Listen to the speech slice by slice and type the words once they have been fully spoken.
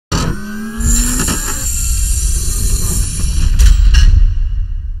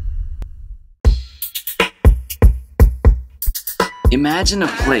Imagine a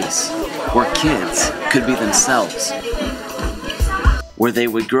place where kids could be themselves, where they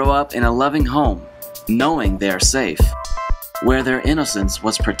would grow up in a loving home, knowing they are safe, where their innocence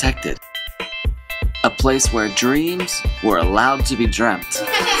was protected, a place where dreams were allowed to be dreamt.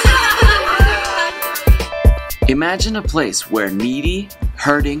 Imagine a place where needy,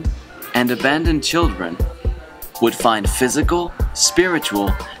 hurting, and abandoned children would find physical,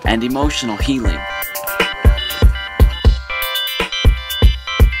 spiritual, and emotional healing.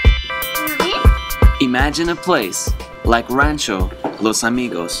 Imagine a place like Rancho Los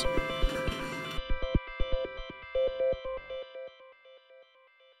Amigos.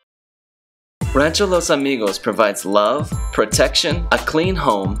 Rancho Los Amigos provides love, protection, a clean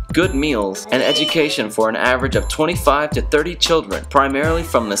home, good meals, and education for an average of 25 to 30 children, primarily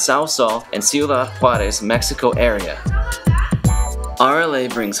from the Sausalito and Ciudad Juarez, Mexico area.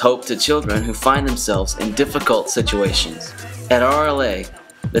 RLA brings hope to children who find themselves in difficult situations. At RLA,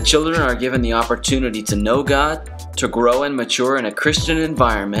 the children are given the opportunity to know God, to grow and mature in a Christian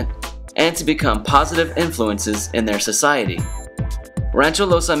environment, and to become positive influences in their society. Rancho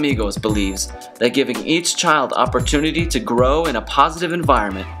Los Amigos believes that giving each child opportunity to grow in a positive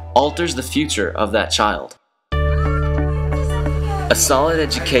environment alters the future of that child. A solid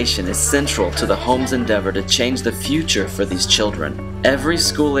education is central to the home's endeavor to change the future for these children. Every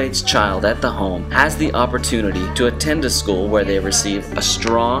school-aged child at the home has the opportunity to attend a school where they receive a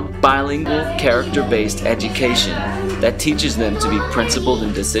strong, bilingual, character-based education that teaches them to be principled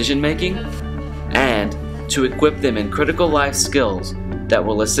in decision-making and to equip them in critical life skills that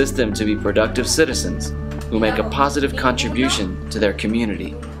will assist them to be productive citizens who make a positive contribution to their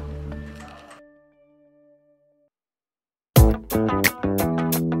community.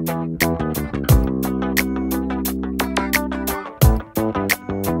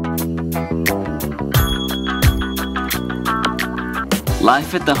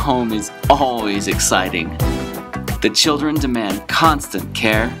 Life at the home is always exciting. The children demand constant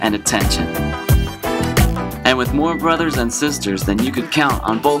care and attention. And with more brothers and sisters than you could count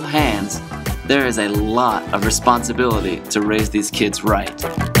on both hands, there is a lot of responsibility to raise these kids right.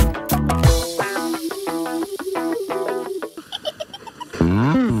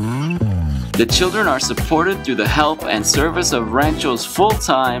 The children are supported through the help and service of Rancho's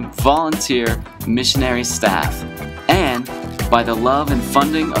full-time, volunteer, missionary staff, and by the love and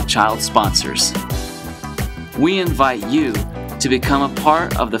funding of child sponsors. We invite you to become a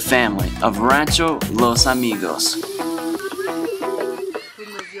part of the family of Rancho Los Amigos.